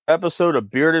episode of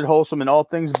Bearded, Wholesome, and All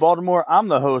Things Baltimore. I'm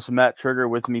the host, Matt Trigger.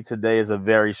 With me today is a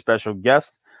very special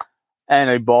guest and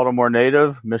a Baltimore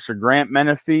native, Mr. Grant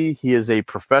Menefee. He is a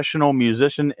professional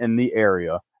musician in the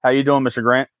area. How you doing, Mr.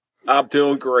 Grant? I'm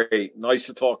doing great. Nice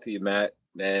to talk to you, Matt,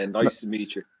 and nice to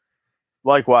meet you.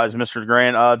 Likewise, Mr.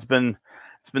 Grant. It's been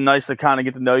nice to kind of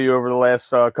get to know you over the last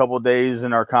couple of days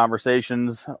in our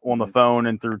conversations on the phone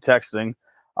and through texting.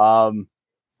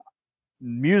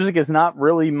 Music is not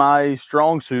really my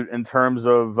strong suit in terms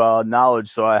of knowledge,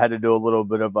 so I had to do a little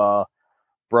bit of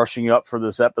brushing up for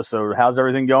this episode. How's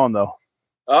everything going, though?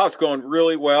 It's going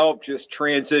really well. Just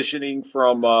transitioning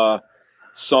from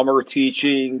summer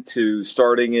teaching to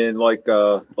starting in like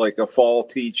a fall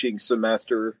teaching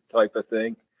semester type of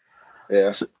thing.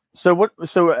 Yeah. So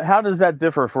how does that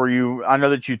differ for you? I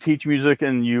know that you teach music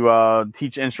and you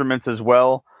teach instruments as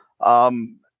well.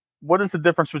 What is the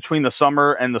difference between the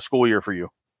summer and the school year for you?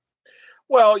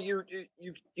 Well, you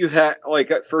have,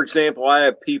 like, for example, I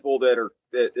have people that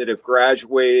have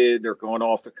graduated, they're going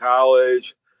off to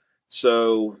college.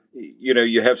 So,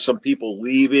 you have some people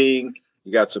leaving,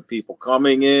 you got some people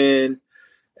coming in.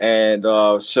 And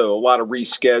so a lot of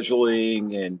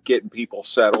rescheduling and getting people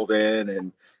settled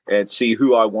in and see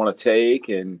who I want to take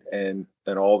and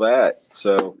all that.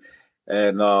 So,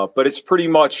 but it's pretty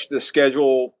much the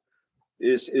schedule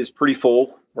is pretty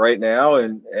full right now,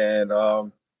 and then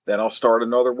I'll start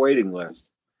another waiting list.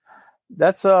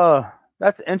 That's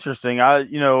interesting.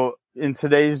 In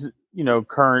today's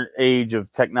current age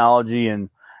of technology and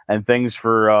things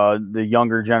for the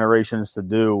younger generations to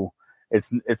do,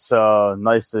 it's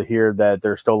nice to hear that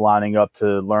they're still lining up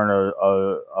to learn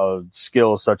a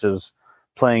skill such as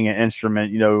playing an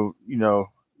instrument.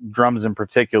 Drums in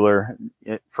particular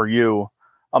for you,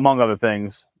 among other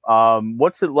things.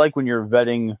 What's it like when you're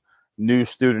vetting new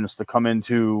students to come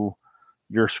into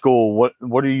your school?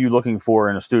 What are you looking for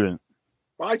in a student?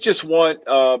 I just want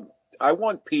I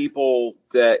want people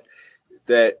that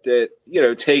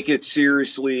take it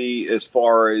seriously as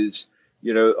far as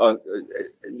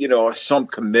some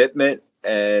commitment,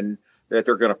 and that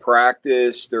they're going to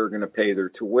practice, they're going to pay their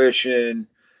tuition,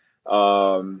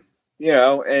 and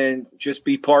just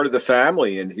be part of the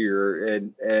family in here,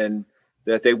 and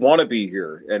that they want to be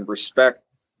here and respect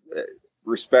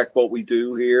what we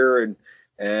do here,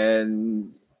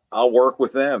 and I'll work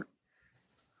with them.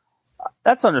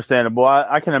 That's understandable.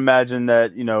 I can imagine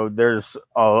that, there's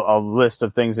a list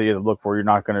of things that you have to look for. You're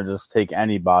not going to just take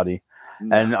anybody.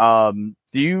 No. And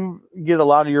do you get a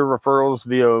lot of your referrals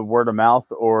via word of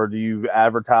mouth, or do you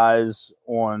advertise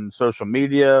on social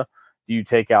media? Do you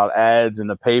take out ads in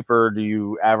the paper? Do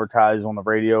you advertise on the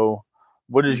radio?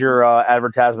 What is your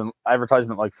advertisement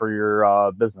like for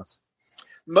your business?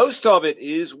 Most of it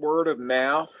is word of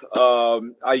mouth.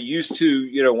 I used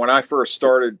to, when I first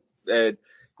started,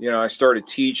 I started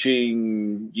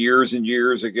teaching years and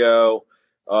years ago.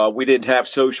 We didn't have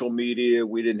social media.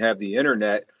 We didn't have the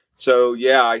internet. So,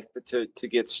 to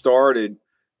get started,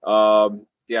 I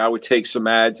would take some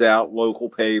ads out, local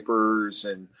papers,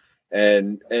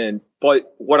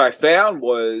 but what I found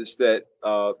was that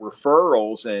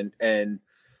referrals and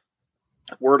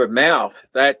word of mouth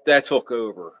that took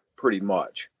over pretty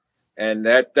much, and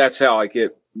that's how I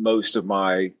get most of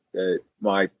my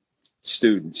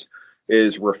students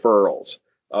is referrals,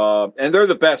 and they're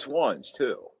the best ones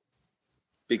too,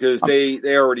 because they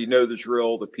already know the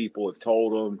drill. The people have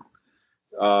told them.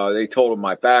 They told them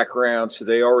my background, so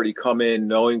they already come in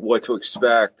knowing what to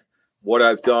expect, what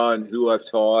I've done, who I've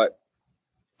taught.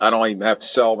 I don't even have to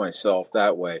sell myself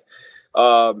that way.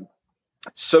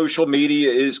 Social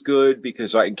media is good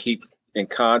because I can keep in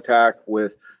contact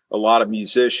with a lot of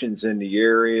musicians in the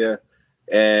area,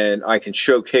 and I can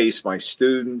showcase my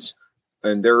students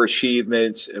and their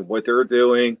achievements and what they're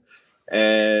doing.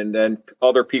 And then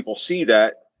other people see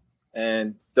that,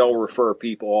 and they'll refer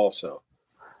people also.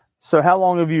 So how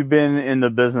long have you been in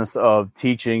the business of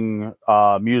teaching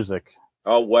music?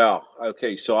 Oh, wow.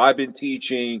 Okay. So I've been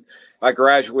teaching. I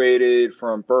graduated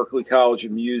from Berklee College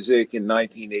of Music in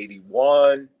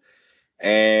 1981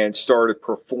 and started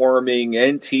performing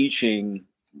and teaching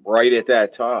right at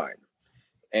that time.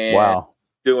 And wow.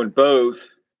 Doing both.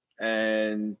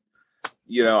 And,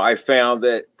 I found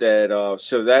that we're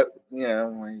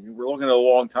looking at a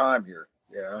long time here.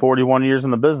 Yeah. 41 years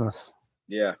in the business.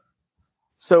 Yeah.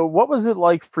 So what was it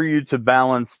like for you to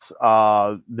balance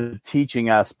the teaching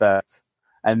aspect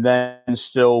and then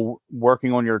still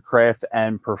working on your craft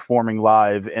and performing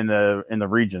live in the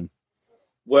region?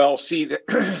 Well, see,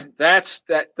 that's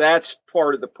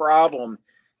part of the problem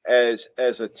as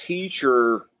a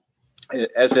teacher,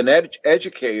 as an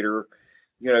educator.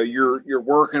 You're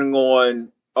working on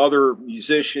other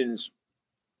musicians'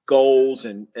 goals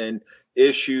and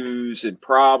issues and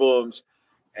problems.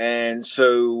 And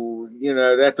so,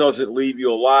 that doesn't leave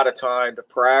you a lot of time to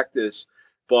practice.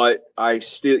 But I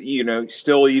still,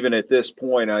 still even at this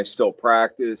point, I still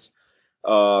practice.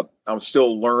 I'm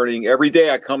still learning. Every day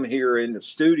I come here in the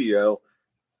studio,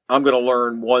 I'm going to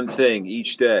learn one thing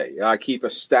each day. I keep a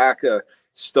stack of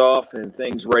stuff and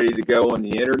things ready to go on the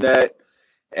internet.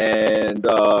 And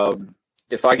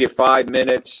if I get 5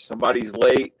 minutes, somebody's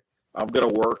late, I'm going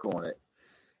to work on it.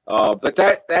 But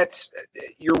that's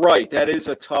you're right. That is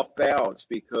a tough balance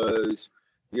because,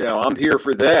 I'm here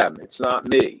for them. It's not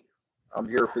me. I'm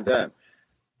here for them.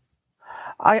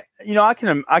 I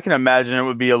can imagine it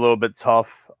would be a little bit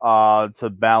tough to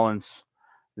balance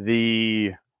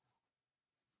the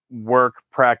work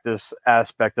practice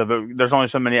aspect of it. There's only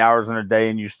so many hours in a day,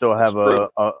 and you still have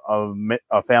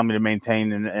a family to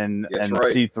maintain and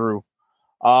right. see through.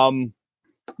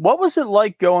 What was it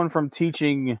like going from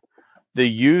teaching the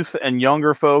youth and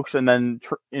younger folks, and then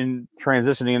in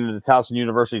transitioning into the Towson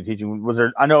University teaching? Was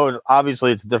there? I know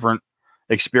obviously it's a different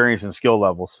experience and skill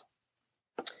levels.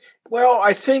 Well,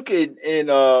 I think at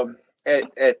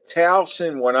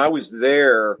Towson when I was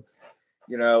there,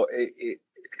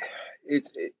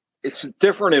 it's a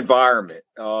different environment.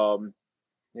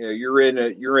 You're in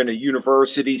a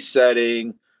university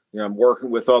setting. I'm working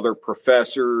with other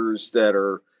professors that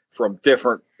are from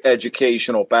different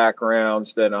educational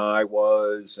backgrounds than I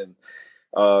was, and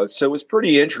so it was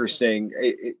pretty interesting.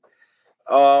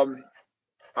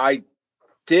 I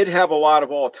did have a lot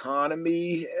of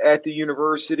autonomy at the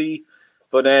university,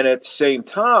 but then at the same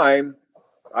time,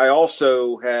 I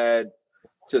also had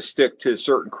to stick to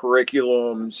certain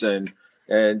curriculums, and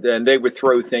then they would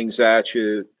throw things at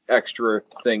you, extra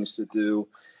things to do.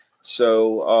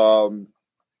 So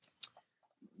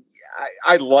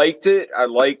I liked it. I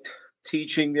liked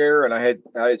teaching there, and I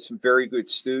had some very good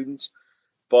students.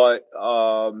 But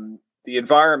the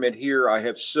environment here, I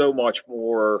have so much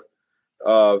more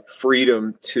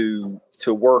freedom to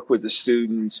work with the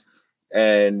students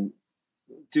and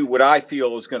do what I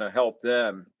feel is going to help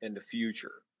them in the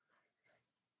future.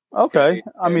 Okay,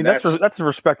 I mean that's a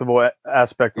respectable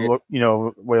aspect of way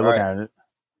of looking at it.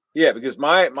 Yeah, because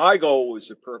my goal was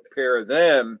to prepare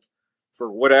them for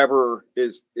whatever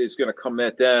is going to come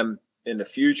at them in the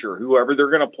future, whoever they're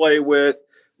going to play with,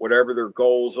 whatever their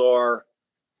goals are.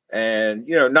 And,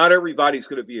 not everybody's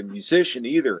going to be a musician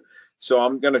either. So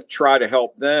I'm going to try to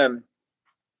help them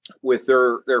with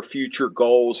their future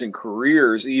goals and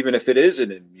careers, even if it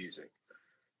isn't in music.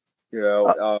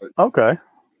 Okay.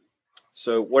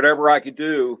 So whatever I could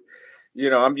do,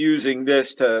 I'm using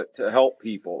this to help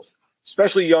people,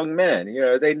 especially young men.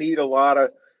 They need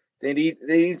they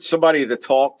need somebody to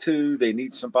talk to. They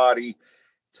need somebody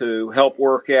to help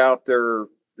work out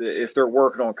if they're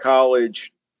working on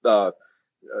college,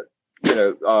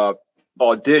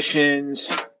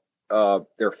 auditions,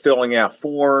 they're filling out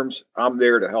forms. I'm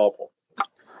there to help them.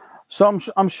 So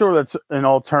I'm sure that's an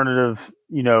alternative,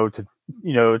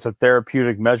 it's a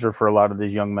therapeutic measure for a lot of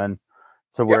these young men,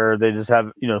 to where they just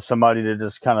have, somebody to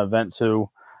just kind of vent to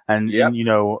and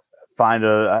find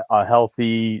a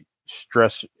healthy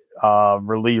stress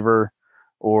reliever,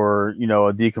 or,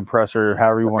 a decompressor,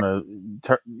 however you want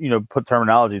to, put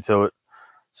terminology to it.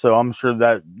 So I'm sure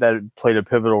that played a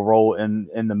pivotal role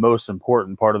in the most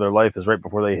important part of their life, is right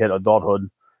before they hit adulthood,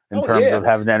 in terms of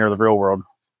having to enter the real world.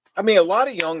 I mean, a lot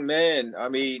of young men,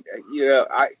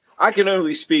 I can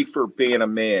only speak for being a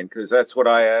man, because that's what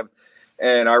I am.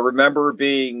 And I remember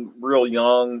being real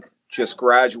young, just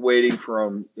graduating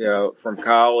from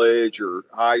college or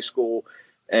high school.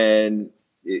 And,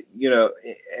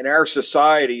 in our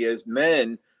society as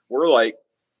men, we're like,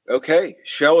 okay,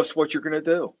 show us what you're going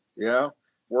to do.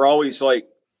 We're always like,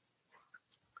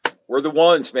 we're the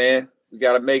ones, man. We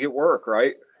got to make it work,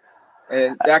 right?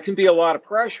 And that can be a lot of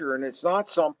pressure, and it's not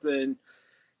something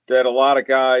that a lot of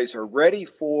guys are ready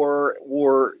for,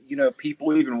 or,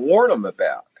 people even warn them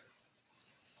about.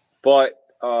 But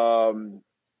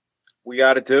we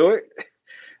got to do it.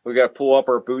 We got to pull up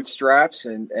our bootstraps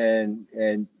and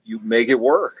you make it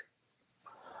work.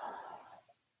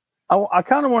 I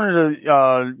kind of wanted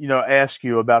to, ask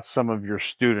you about some of your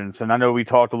students, and I know we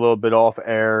talked a little bit off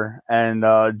air, and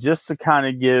just to kind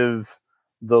of give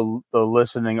the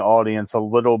listening audience a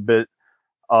little bit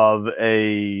of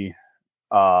a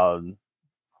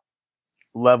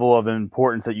level of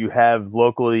importance that you have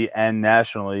locally and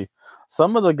nationally.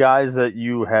 Some of the guys that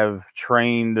you have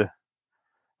trained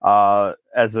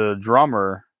as a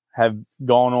drummer have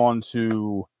gone on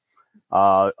to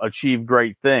achieve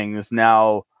great things.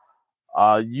 Now,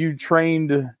 You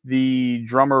trained the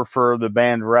drummer for the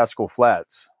band Rascal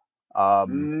Flatts.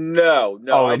 No.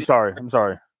 Oh, I'm sorry.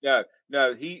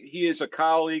 No. He is a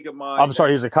colleague of mine. I'm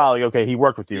sorry. He's a colleague. Okay, he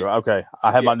worked with you. Yeah. Okay,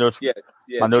 I have my notes. Yeah.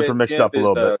 My notes are mixed up a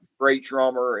little bit. Great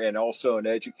drummer and also an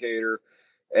educator,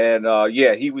 and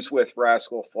he was with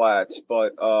Rascal Flatts.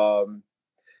 But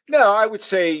no, I would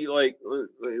say like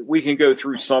we can go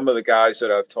through some of the guys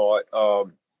that I've taught.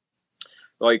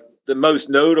 Like the most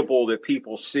notable that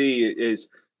people see is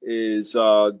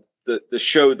the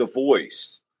show The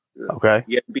Voice. Okay.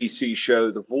 The NBC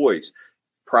show The Voice,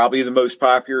 probably the most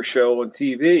popular show on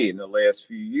TV in the last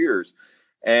few years.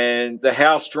 And the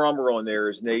house drummer on there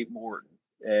is Nate Morton.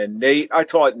 And I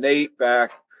taught Nate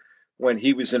back when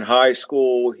he was in high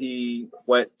school. He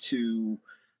went to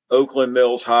Oakland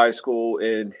Mills High School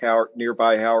in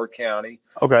nearby Howard County.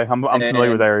 Okay, I'm familiar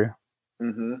with the area.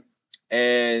 Mm-hmm.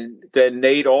 And then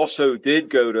Nate also did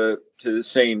go to the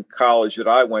same college that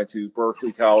I went to,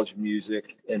 Berklee College of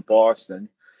Music in Boston.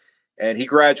 And he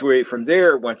graduated from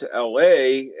there, went to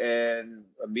LA, and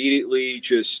immediately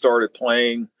just started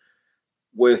playing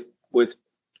with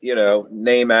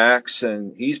name acts.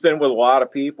 And he's been with a lot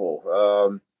of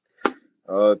people.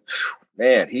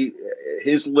 Man,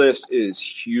 his list is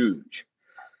huge.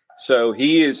 So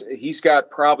he's got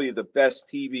probably the best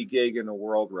TV gig in the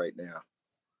world right now.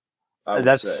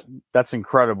 That's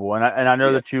incredible. And I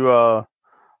know that you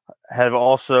have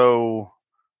also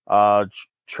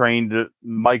trained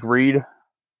Mike Reed.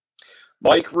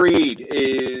 Mike Reed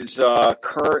is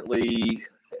currently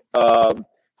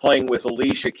playing with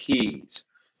Alicia Keys.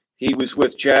 He was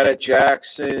with Janet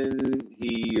Jackson.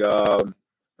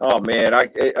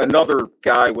 Another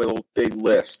guy with a big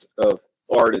list of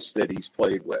artists that he's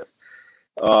played with.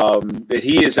 But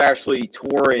he is actually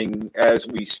touring as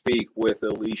we speak with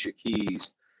Alicia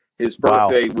Keys. His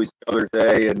birthday was the other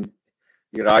day, and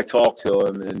I talked to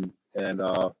him, and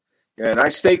I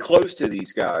stay close to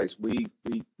these guys. We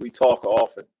talk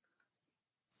often.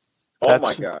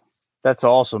 My God, that's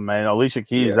awesome, man! Alicia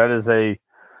Keys, that is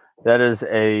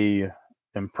a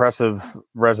impressive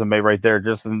resume right there,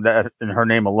 just in her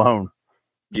name alone.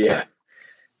 Yeah.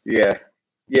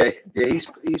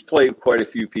 He's played quite a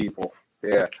few people.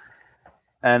 Yeah.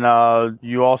 And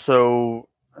you also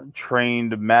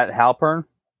trained Matt Halpern.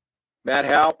 Matt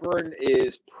Halpern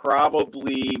is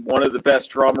probably one of the best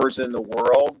drummers in the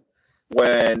world.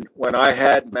 When I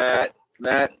had Matt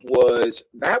was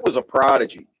a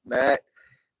prodigy. Matt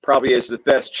probably has the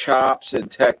best chops and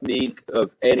technique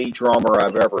of any drummer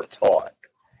I've ever taught.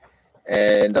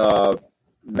 And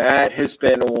Matt has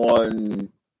been on,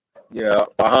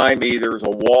 behind me there's a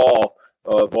wall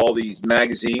of all these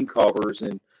magazine covers,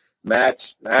 and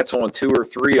Matt's on 2 or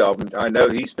 3 of them. I know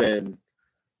he's been,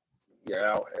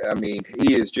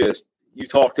 he is just, you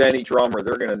talk to any drummer,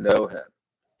 they're going to know him.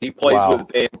 He plays with a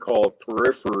band called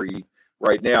Periphery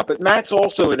right now, but Matt's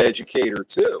also an educator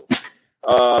too.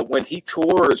 When he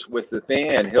tours with the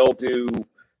band,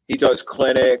 he does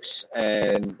clinics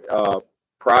and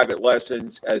private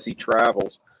lessons as he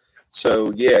travels.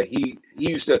 So yeah, he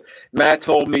used to. Matt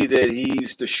told me that he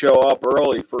used to show up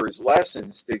early for his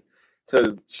lessons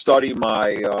to study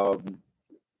my,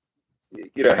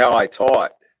 how I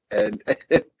taught, and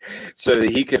so that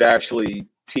he could actually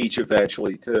teach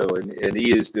eventually too. And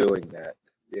he is doing that.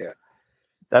 Yeah,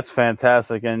 that's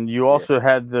fantastic. And you also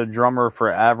had the drummer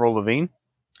for Avril Lavigne.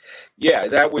 Yeah,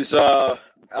 that was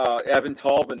Evan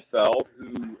Tolvenfeld,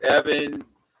 who Evan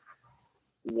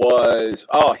was,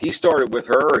 he started with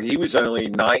her. He was only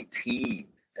 19,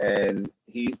 and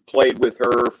he played with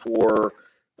her for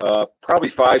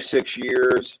probably 5-6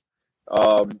 years,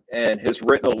 and has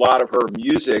written a lot of her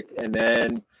music.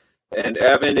 And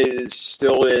Evan is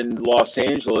still in Los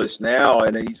Angeles now,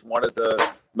 and he's one of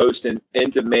the most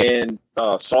in-demand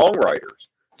songwriters.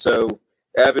 So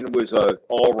Evan was an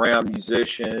all-around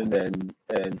musician, and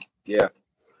yeah.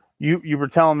 You were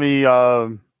telling me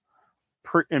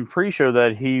in pre-show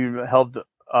that he helped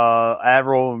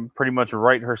Avril pretty much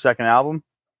write her second album.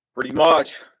 Pretty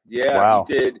much, yeah. Wow.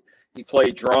 He did. He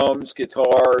played drums,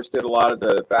 guitars, did a lot of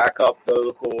the backup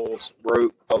vocals,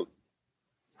 wrote a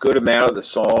good amount of the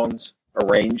songs,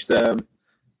 arranged them.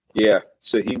 Yeah.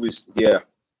 So he was, yeah.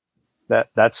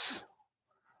 That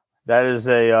is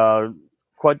a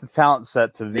quite the talent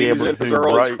set to be able to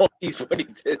write. When he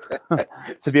did that.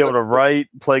 To be able to write,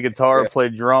 play guitar, play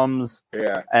drums,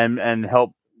 yeah, and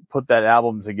help put that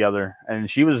album together. And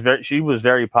she was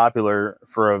very popular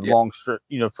for a long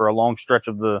stretch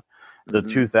of the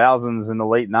 2000s and the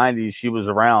late 90s. She was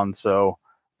around, so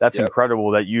that's incredible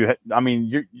that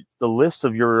the list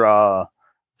of your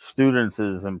students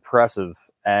is impressive,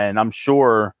 and I'm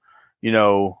sure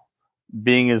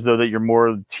being as though that you're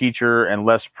more teacher and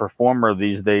less performer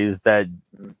these days,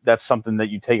 that's something that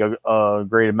you take a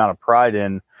great amount of pride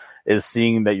in, is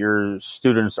seeing that your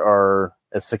students are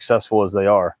as successful as they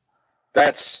are.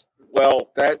 That's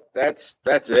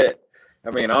it. I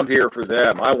mean, I'm here for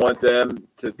them. I want them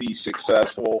to be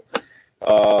successful.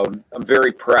 I'm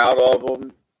very proud of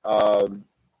them.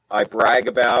 I brag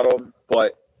about them,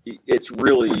 but it's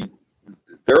really,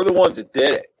 they're the ones that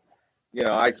did it. You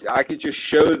know, I could just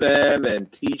show them and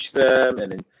teach them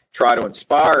and try to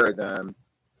inspire them,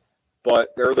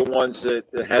 but they're the ones that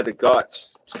had the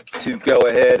guts to go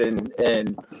ahead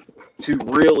and to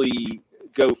really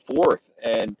go forth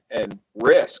and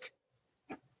risk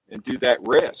and do that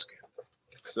risk.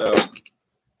 So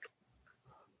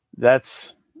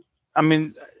that's, I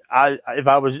mean, if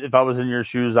I was in your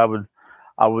shoes, I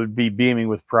would be beaming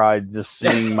with pride just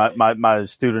seeing my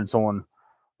students on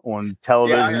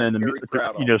television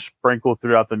and sprinkled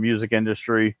throughout the music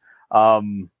industry. But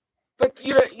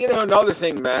you know, another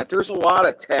thing, Matt, there's a lot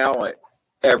of talent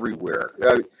everywhere.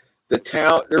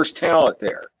 There's talent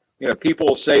there. You know, people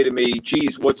will say to me,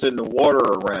 "Geez, what's in the water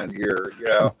around here?" You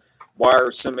know, why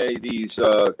are so many of these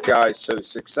guys so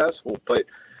successful? But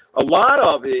a lot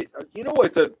of it, you know,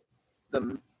 what the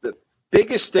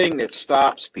biggest thing that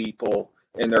stops people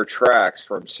in their tracks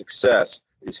from success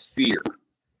is fear.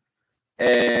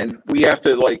 And we have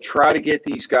to try to get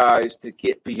these guys to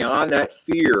get beyond that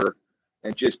fear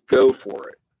and just go for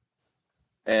it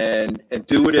and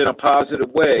do it in a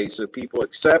positive way so people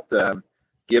accept them,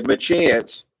 give them a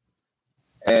chance,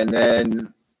 and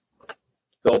then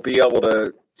they'll be able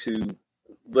to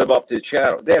live up to the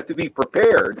challenge. They have to be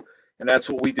prepared, and that's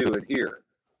what we do it here.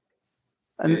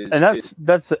 And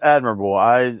that's admirable.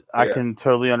 I can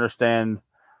totally understand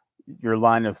your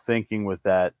line of thinking with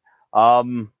that.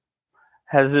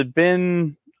 Has it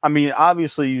been? I mean,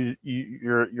 obviously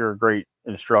you're a great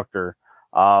instructor.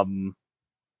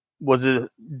 Was it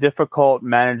difficult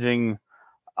managing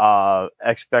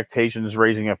expectations,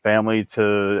 raising a family,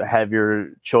 to have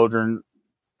your children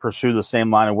pursue the same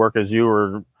line of work as you,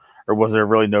 or was there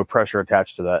really no pressure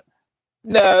attached to that?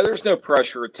 No, there's no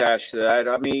pressure attached to that.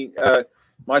 I mean,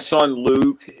 my son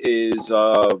Luke is,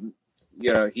 I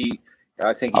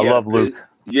love Luke.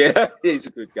 Yeah, he's a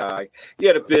good guy. He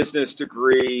had a business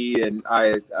degree and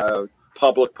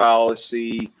public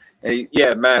policy, and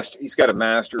he's got a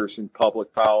master's in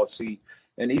public policy,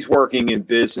 and he's working in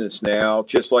business now,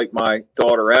 just like my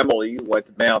daughter Emily, who went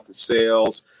to Mount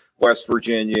DeSales, West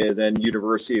Virginia, then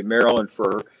University of Maryland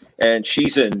and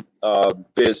she's in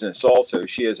business also.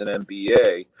 She has an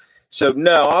MBA. So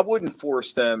no, I wouldn't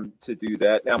force them to do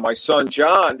that. Now, my son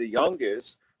John, the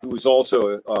youngest, who was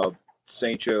also a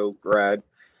St. Joe grad,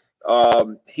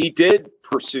 he did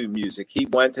pursue music. He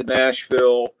went to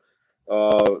Nashville.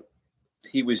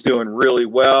 He was doing really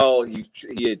well. He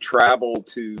had traveled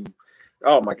to,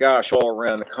 oh my gosh, all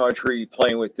around the country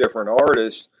playing with different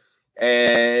artists,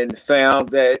 and found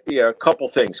that a couple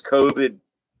things. COVID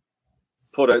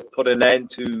put an end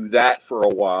to that for a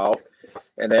while,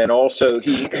 and then also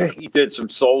he did some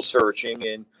soul searching,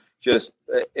 and just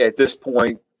at this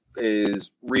point is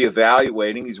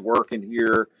reevaluating. He's working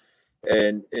here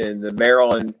in the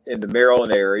Maryland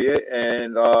area,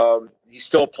 and he's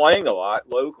still playing a lot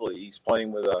locally. He's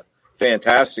playing with a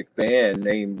fantastic band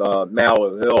named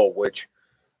Mallow Hill, which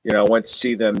I went to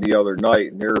see them the other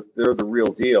night, and they're the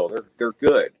real deal. They're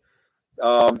good.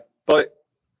 But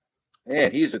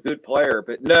man, he's a good player.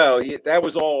 But no, that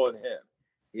was all in him.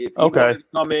 If he wanted to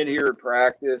come in here and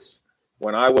practice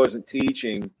when I wasn't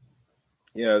teaching,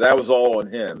 that was all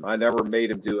in him. I never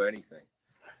made him do anything.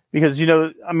 Because,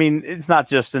 I mean, it's not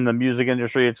just in the music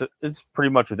industry. It's pretty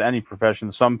much with any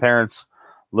profession. Some parents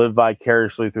live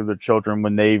vicariously through their children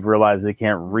when they've realized they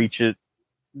can't reach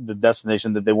the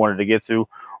destination that they wanted to get to,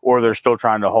 or they're still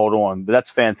trying to hold on. But that's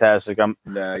fantastic.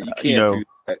 No, you can't do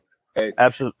that.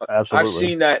 Absolutely. I've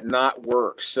seen that not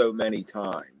work so many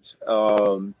times.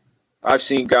 I've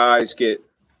seen guys get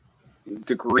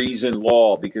degrees in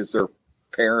law because their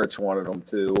parents wanted them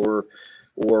to,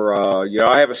 or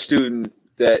I have a student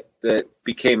that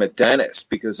became a dentist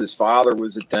because his father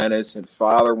was a dentist, and his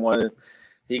father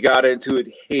he got into it,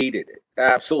 hated it,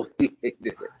 absolutely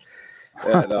hated it.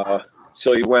 And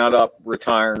so he wound up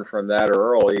retiring from that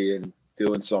early and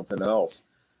doing something else.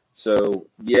 So,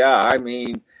 I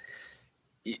mean,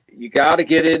 you got to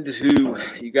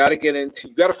you got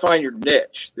to find your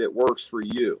niche that works for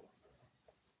you.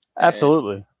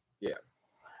 Absolutely. And,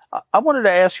 I wanted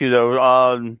to ask you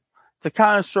though, to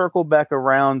kind of circle back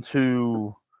around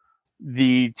to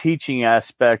the teaching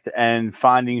aspect and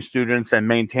finding students and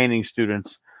maintaining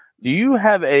students. Do you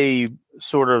have a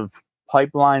sort of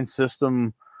pipeline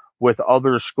system with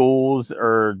other schools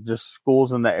or just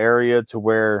schools in the area to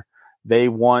where they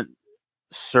want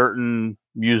certain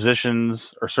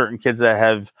musicians or certain kids that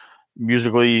have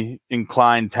musically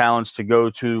inclined talents to go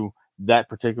to that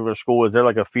particular school? Is there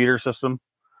like a feeder system,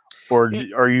 or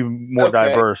are you more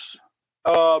diverse?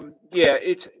 Yeah,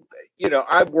 it's,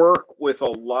 I work with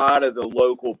a lot of the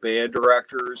local band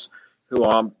directors who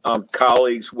I'm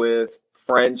colleagues with,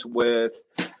 friends with,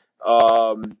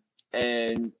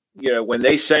 and when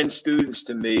they send students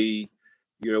to me,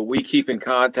 we keep in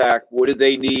contact. What do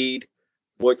they need?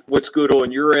 What's good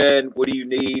on your end? What do you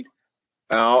need?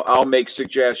 I'll make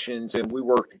suggestions, and we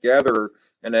work together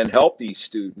and then help these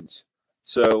students.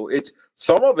 So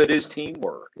some of it is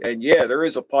teamwork, and yeah, there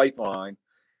is a pipeline.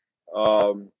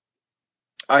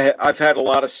 I've had a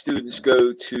lot of students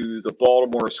go to the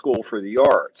Baltimore School for the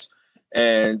Arts,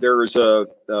 and there's an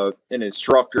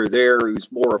instructor there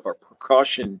who's more of a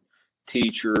percussion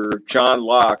teacher, John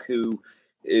Locke, who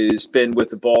has been with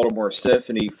the Baltimore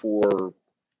Symphony for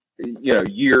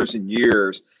years and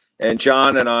years. And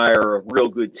John and I are a real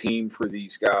good team for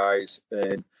these guys.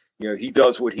 And he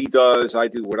does what he does, I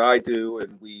do what I do,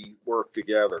 and we work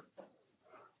together.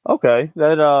 Okay,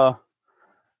 that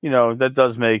that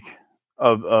does make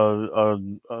a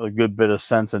good bit of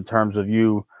sense in terms of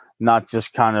you not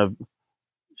just kind of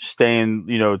staying,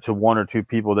 to one or two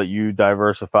people, that you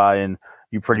diversify and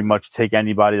you pretty much take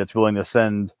anybody that's willing to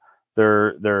send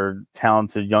their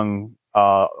talented young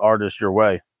artists your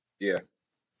way. Yeah,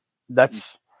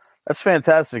 that's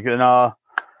fantastic. And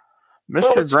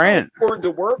Mr. Grant, it's important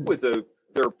to work with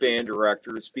their band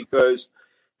directors because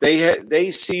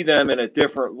they see them in a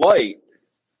different light,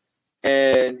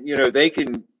 and they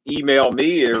can email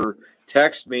me or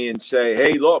text me and say,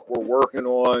 "Hey, look, we're working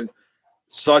on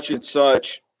such and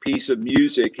such piece of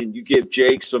music, and you give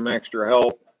Jake some extra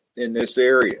help in this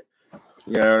area."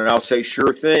 And I'll say,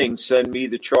 "Sure thing. Send me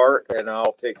the chart, and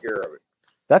I'll take care of it."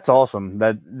 That's awesome.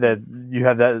 That you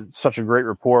have such a great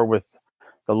rapport with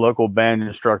the local band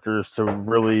instructors to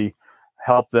really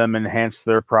help them enhance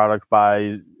their product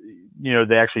by,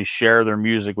 they actually share their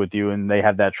music with you, and they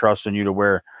have that trust in you to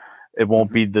where it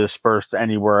won't be dispersed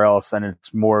anywhere else, and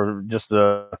it's more just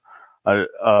a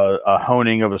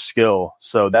honing of a skill.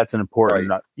 So that's an important,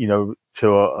 right,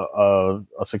 to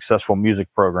a successful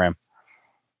music program.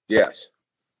 Yes.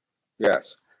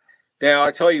 Now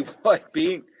I tell you what,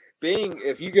 being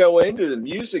if you go into the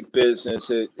music business,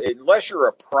 unless you're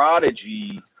a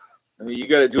prodigy, I mean, you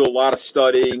got to do a lot of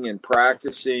studying and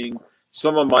practicing.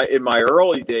 In my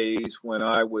early days when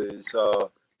I was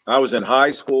in high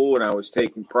school and I was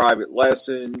taking private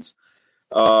lessons,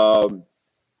 I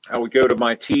would go to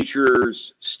my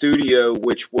teacher's studio,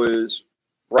 which was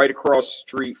right across the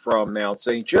street from Mount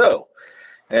St. Joe.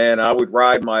 And I would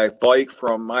ride my bike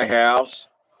from my house,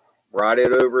 ride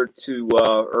it over to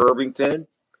Irvington,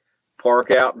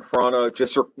 park out in front of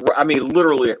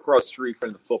literally across the street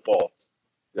from the football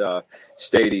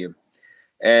stadium,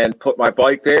 and put my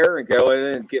bike there and go in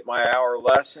and get my hour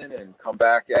lesson and come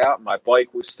back out. My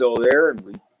bike was still there,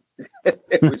 and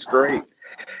it was great.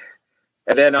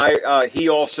 And then he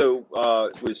also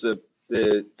was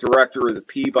the director of the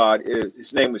Peabody.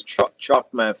 His name was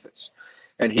Chuck Memphis,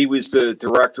 and he was the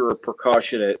director of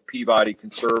percussion at Peabody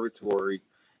Conservatory.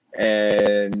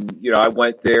 And I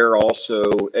went there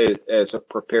also as a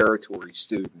preparatory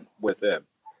student with him.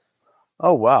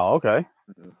 Oh wow! Okay.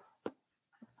 Mm-hmm.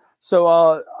 So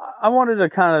I wanted to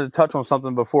kind of touch on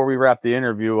something before we wrap the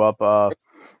interview up.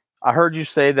 I heard you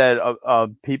say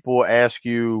that people ask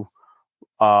you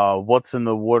what's in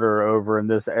the water over in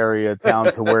this area of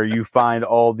town to where you find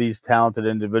all these talented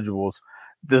individuals.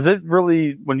 Does it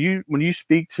really, when you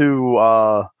speak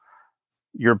to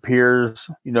your peers,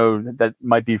 that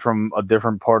might be from a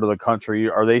different part of the country,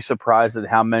 are they surprised at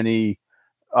how many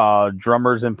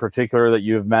drummers in particular that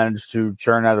you have managed to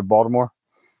churn out of Baltimore?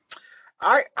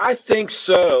 I think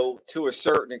so, to a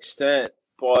certain extent,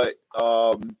 but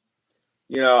I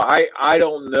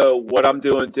don't know what I'm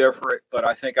doing different, but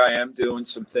I think I am doing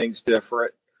some things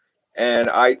different, and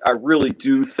I really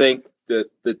do think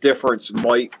that the difference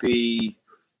might be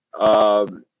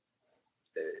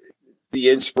the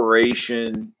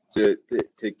inspiration to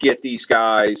get these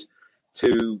guys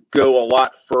to go a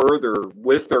lot further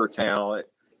with their talent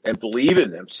and believe in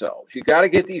themselves. You got to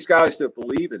get these guys to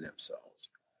believe in themselves.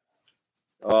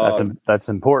 That's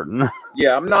important.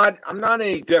 Yeah, I'm not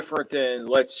any different than,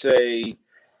 let's say,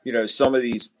 some of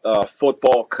these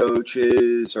football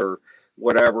coaches or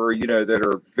whatever, that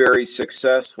are very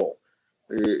successful.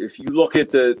 If you look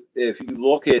at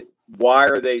why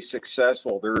are they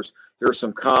successful, there's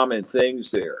some common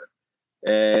things there.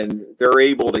 and they're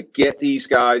able to get these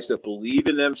guys to believe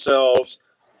in themselves,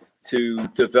 to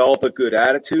develop a good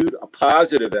attitude, a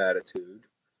positive attitude.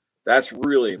 That's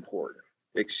really important,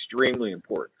 extremely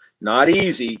important. Not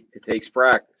easy. It takes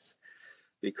practice,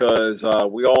 because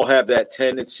we all have that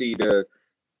tendency to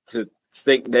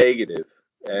think negative,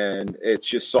 and it's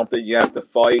just something you have to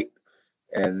fight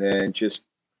and then just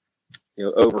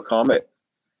overcome it.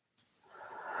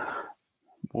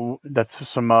 Well, that's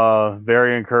some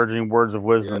very encouraging words of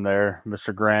wisdom there,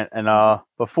 Mr. Grant. And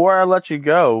before I let you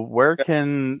go, where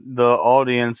can the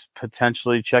audience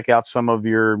potentially check out some of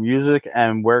your music,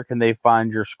 and where can they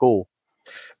find your school?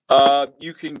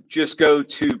 You can just go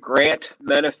to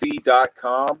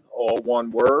grantmenifee.com, all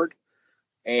one word.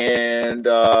 And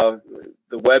the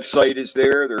website is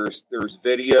there. There's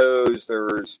videos.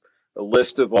 There's a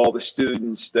list of all the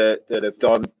students that have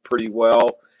done pretty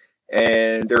well.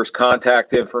 And there's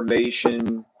contact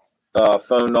information,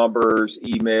 phone numbers,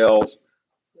 emails,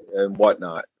 and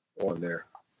whatnot on there.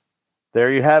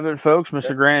 There you have it, folks.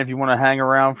 Mr. Grant, if you want to hang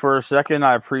around for a second,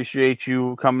 I appreciate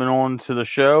you coming on to the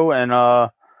show, and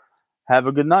have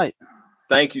a good night.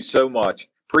 Thank you so much.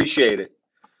 Appreciate it.